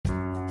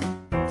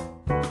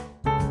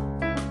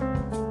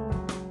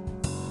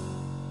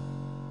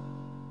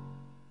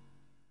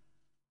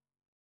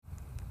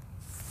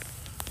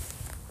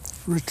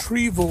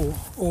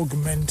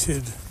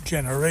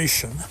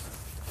Retrieval-Augmented-Generation,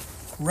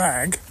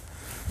 RAG,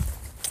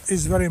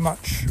 is very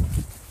much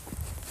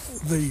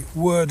the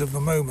word of the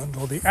moment,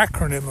 or the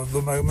acronym of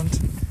the moment,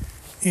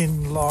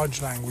 in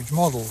large language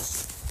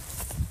models.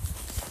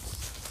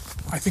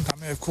 I think I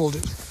may have called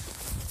it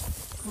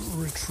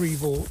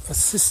retrieval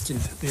assisted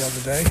the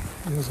other day.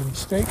 It was a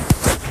mistake.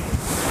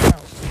 Now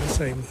it's the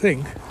same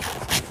thing.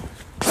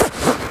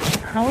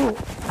 How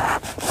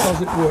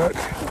does it work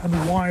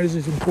and why is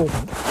it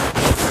important?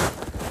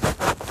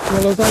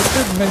 Well, as I've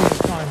said many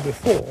times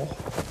before,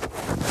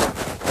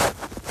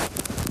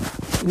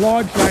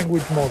 large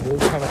language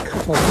models have a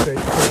cut-off date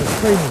for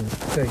their training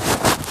data.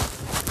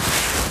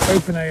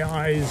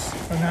 OpenAI's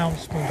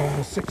announcement on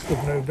the 6th of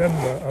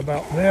November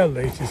about their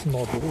latest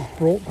models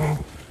brought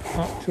them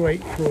up to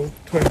April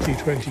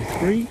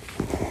 2023.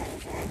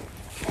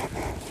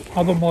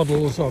 Other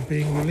models are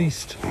being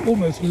released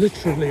almost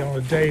literally on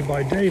a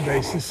day-by-day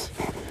basis,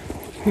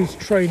 whose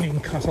training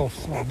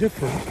cut-offs are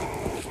different.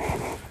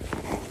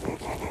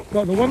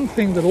 But the one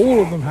thing that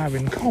all of them have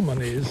in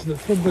common is that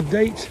from the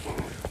date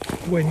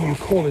when you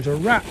call it a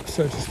wrap,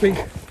 so to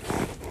speak,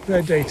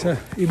 their data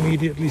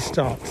immediately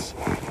starts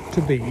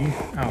to be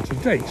out of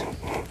date.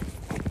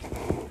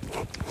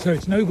 So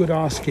it's no good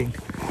asking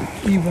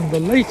even the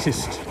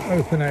latest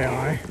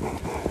OpenAI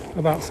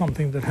about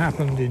something that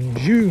happened in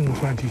June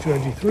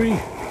 2023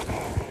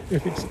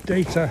 if its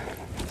data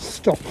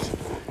stopped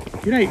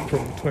in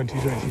April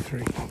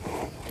 2023.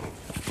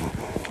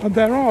 And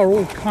there are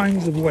all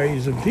kinds of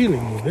ways of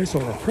dealing with this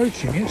or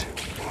approaching it.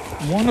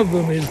 One of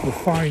them is the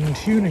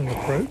fine-tuning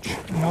approach,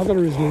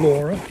 another is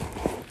LoRa,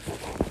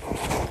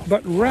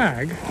 but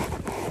RAG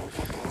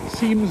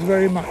seems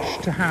very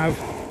much to have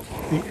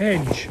the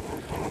edge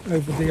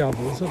over the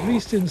others, at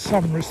least in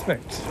some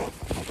respects,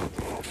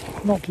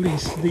 not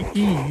least the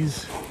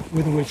ease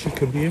with which it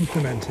can be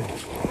implemented.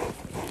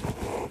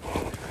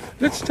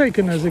 Let's take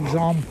as an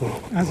example,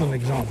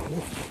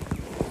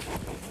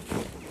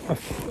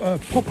 a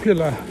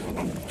popular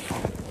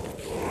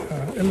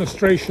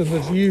illustration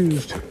that's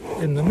used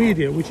in the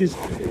media, which is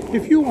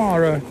if you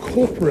are a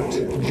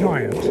corporate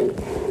giant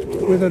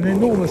with an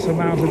enormous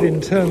amount of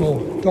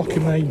internal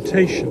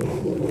documentation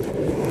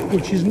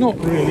which is not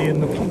really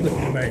in the public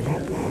domain,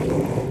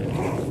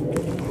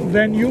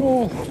 then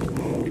your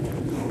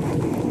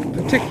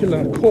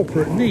particular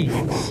corporate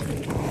needs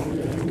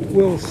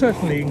will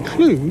certainly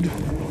include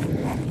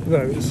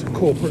those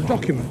corporate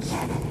documents,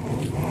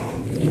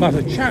 but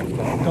a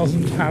chatbot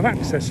doesn't have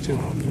access to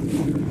them.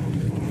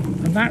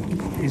 And that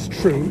is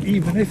true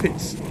even if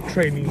its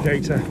training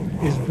data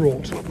is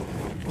brought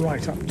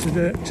right up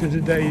to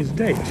today's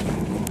date.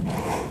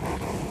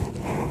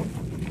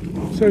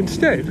 So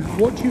instead,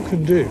 what you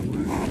can do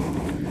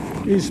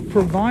is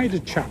provide a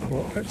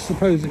chatbot. Let's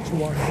suppose it's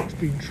one that's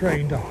been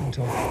trained up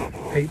until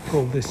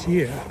April this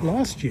year,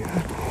 last year,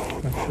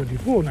 that's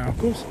 24 now of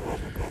course,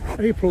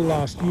 April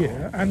last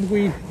year, and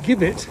we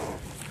give it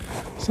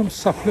some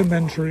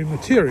supplementary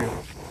material.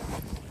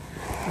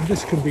 And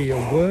this can be a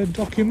Word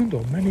document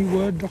or many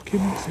Word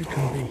documents. It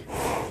can be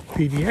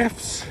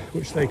PDFs,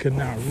 which they can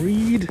now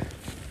read. It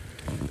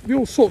can be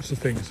all sorts of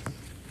things.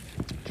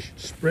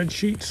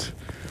 Spreadsheets,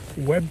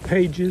 web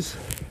pages,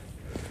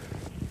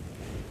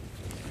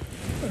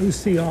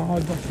 OCR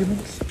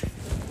documents,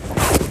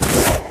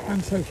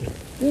 and so forth.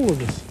 All of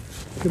this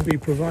can be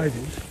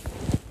provided.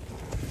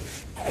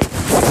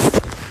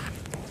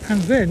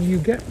 And then you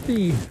get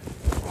the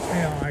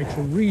AI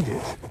to read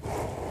it.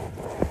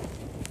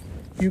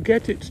 You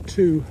get it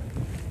to,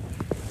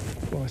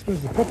 well, I suppose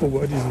the proper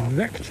word is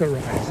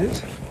vectorize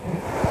it,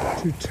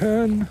 to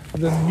turn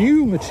the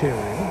new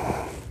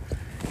material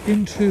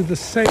into the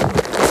same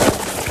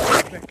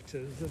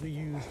vectors that are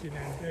used in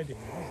embedding,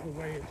 is the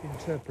way it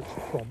interprets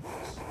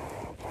prompts.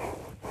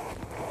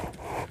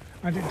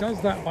 And it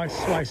does that by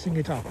slicing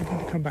it up. We're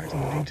going to come back to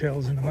the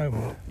details in a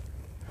moment.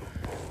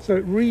 So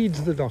it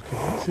reads the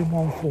documents in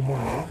one form or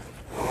another,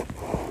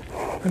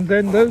 and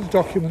then those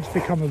documents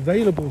become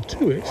available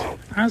to it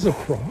as a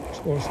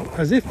prompt, or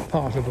as if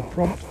part of a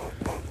prompt,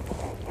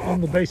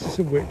 on the basis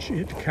of which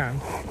it can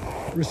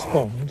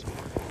respond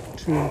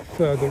to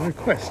further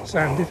requests.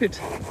 And if it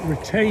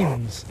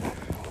retains,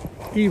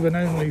 even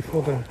only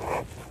for the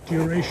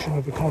duration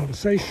of the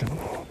conversation,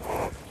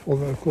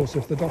 although of course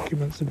if the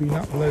documents have been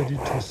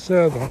uploaded to a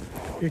server,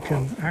 it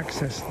can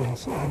access them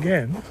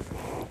again.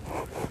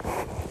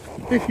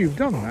 If you've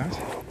done that,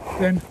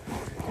 then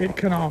it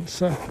can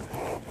answer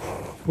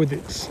with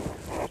its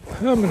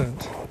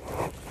permanent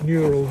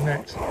neural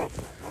net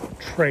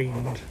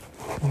trained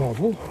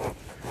model,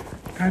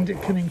 and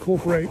it can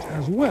incorporate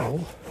as well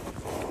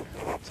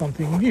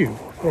something new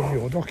from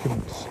your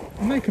documents,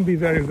 and they can be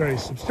very, very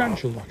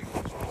substantial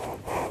documents.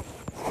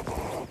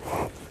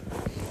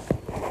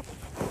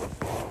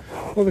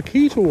 Well, the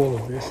key to all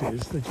of this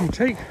is that you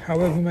take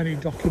however many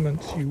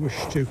documents you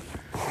wish to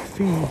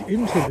feed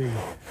into the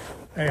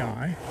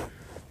AI,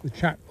 the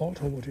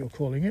chatbot, or what you're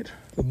calling it,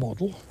 the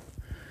model,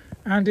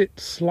 and it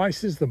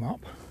slices them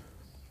up.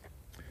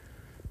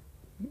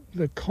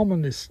 The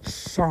commonest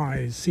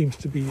size seems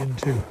to be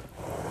into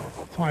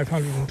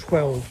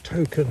 512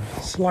 token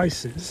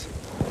slices.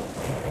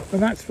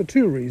 And that's for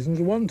two reasons.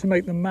 One, to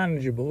make them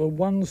manageable, and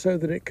one, so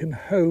that it can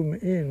home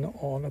in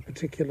on a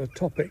particular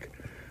topic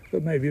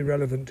that may be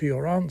relevant to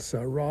your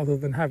answer, rather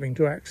than having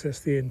to access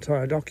the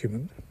entire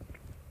document.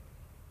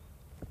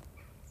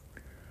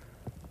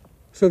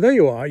 So there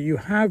you are, you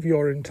have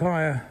your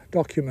entire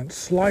document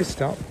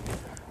sliced up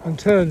and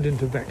turned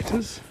into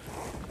vectors,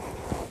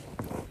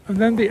 and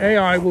then the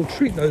AI will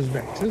treat those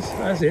vectors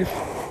as if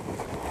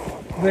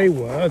they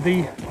were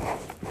the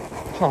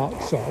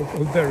parts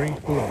of a very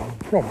long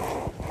prompt.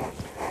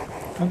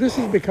 And this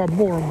has become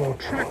more and more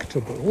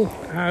tractable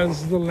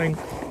as the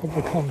length of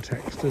the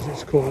context, as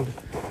it's called,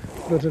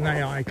 that an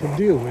AI can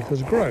deal with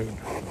has grown.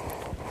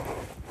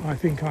 I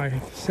think I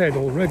said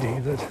already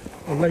that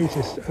the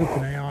latest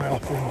OpenAI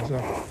offerings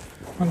are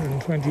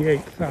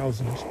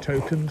 128,000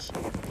 tokens.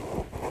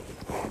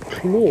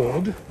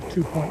 Claude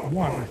 2.1,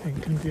 I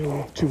think, can deal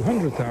with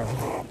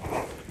 200,000.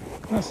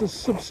 That's a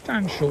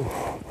substantial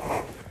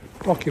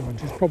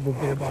document. It's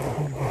probably about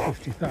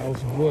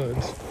 150,000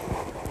 words.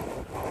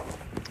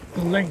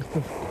 The length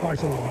of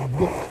quite a long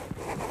book.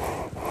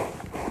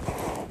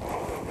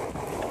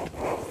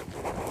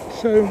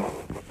 So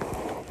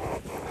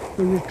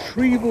the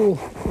retrieval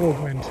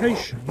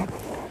augmentation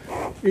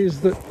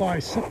is that by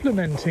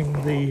supplementing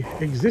the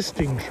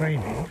existing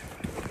training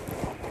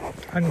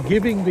and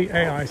giving the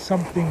AI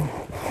something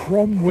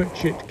from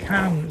which it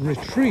can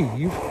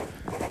retrieve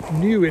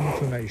new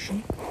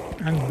information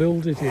and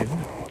build it in,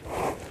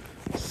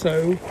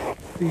 so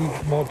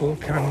the model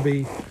can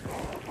be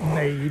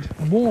made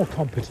more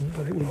competent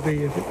than it would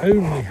be if it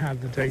only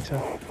had the data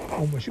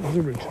on which it was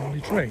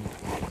originally trained.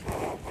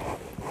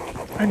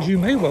 And you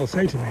may well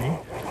say to me,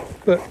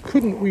 but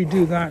couldn't we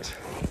do that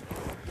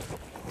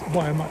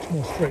by a much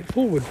more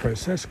straightforward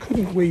process?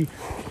 Couldn't we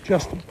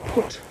just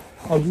put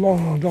a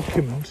long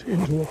document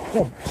into a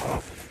prompt,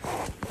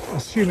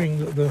 assuming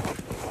that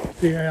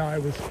the AI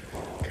was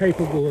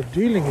capable of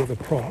dealing with a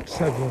prompt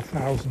several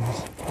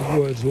thousands of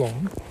words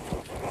long?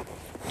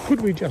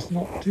 Could we just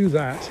not do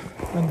that,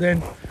 and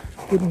then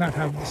wouldn't that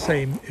have the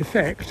same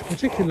effect,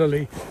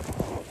 particularly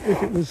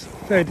if it was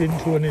fed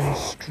into an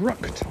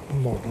instruct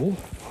model?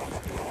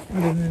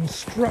 And an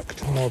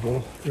instruct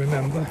model,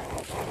 remember,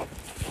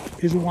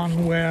 is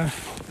one where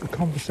the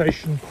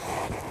conversation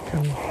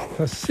can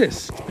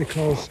persist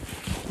because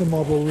the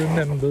model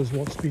remembers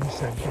what's been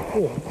said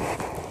before.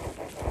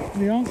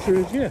 And the answer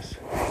is yes.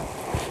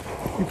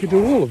 You could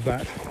do all of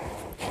that.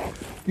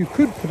 You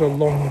could put a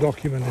long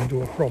document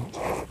into a prompt.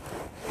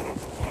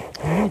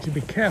 You need to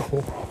be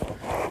careful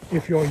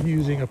if you're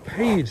using a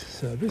paid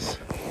service,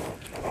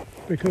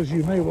 because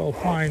you may well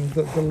find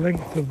that the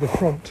length of the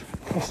prompt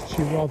costs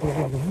you rather a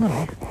lot of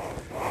money.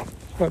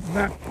 But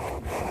that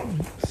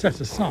set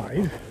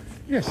aside,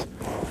 yes,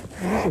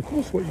 that is of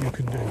course what you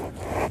can do.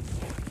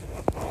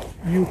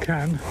 You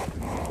can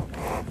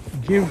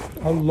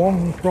give a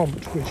long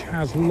prompt which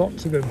has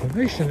lots of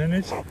information in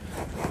it,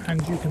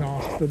 and you can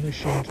ask the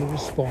machine to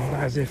respond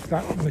as if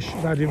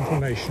that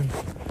information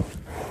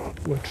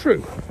were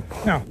true.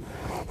 Now,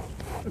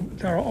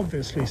 there are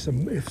obviously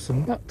some ifs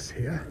and buts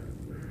here.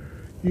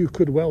 You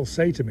could well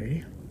say to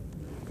me,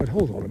 but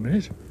hold on a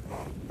minute,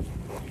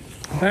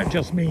 that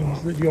just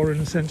means that you're in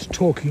a sense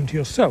talking to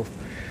yourself.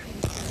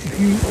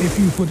 If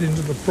you put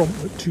into the prompt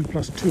that 2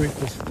 + 2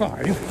 =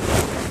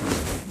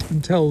 5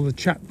 and tell the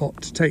chatbot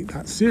to take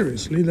that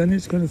seriously, then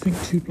it's going to think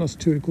 2 +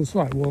 2 =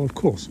 5. Well, of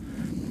course.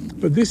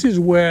 But this is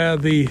where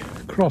the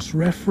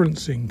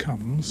cross-referencing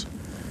comes.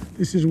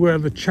 This is where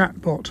the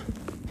chatbot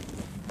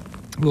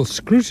will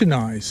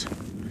scrutinize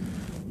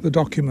the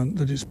document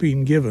that it's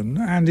been given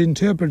and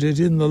interpret it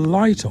in the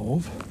light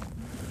of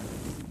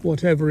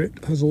whatever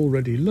it has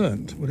already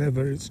learnt,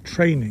 whatever its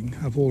training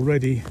have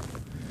already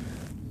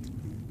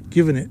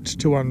given it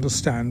to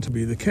understand to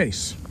be the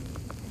case.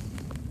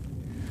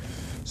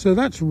 So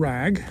that's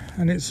RAG,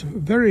 and it's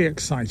very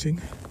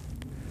exciting.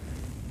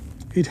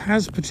 It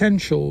has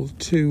potential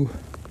to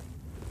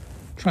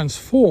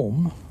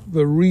transform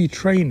the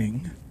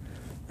retraining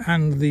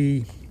and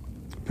the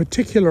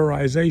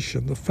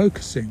particularization, the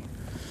focusing,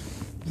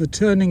 the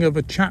turning of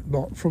a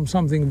chatbot from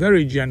something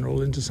very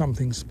general into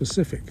something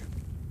specific.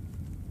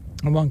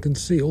 And one can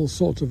see all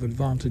sorts of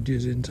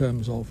advantages in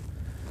terms of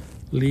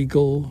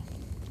legal,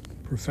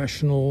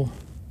 professional,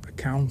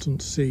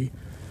 accountancy,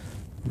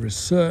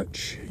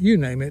 research, you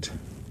name it.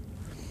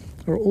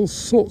 There are all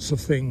sorts of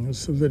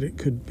things that it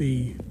could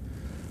be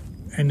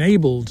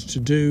enabled to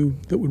do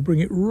that would bring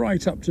it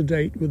right up to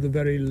date with the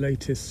very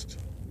latest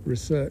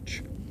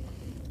research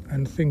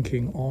and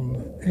thinking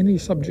on any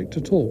subject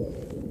at all.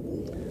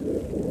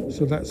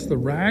 So that's the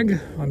RAG.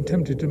 I'm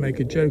tempted to make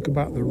a joke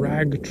about the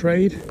RAG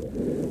trade,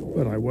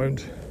 but I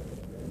won't.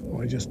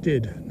 Oh, I just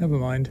did. Never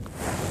mind.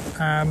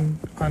 And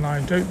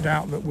I don't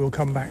doubt that we'll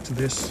come back to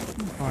this.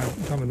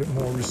 I've done a bit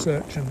more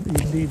research and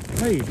indeed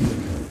played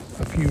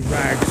a few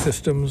RAG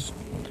systems,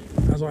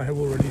 as I have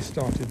already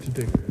started to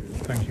do.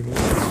 Thank you very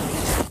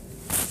much.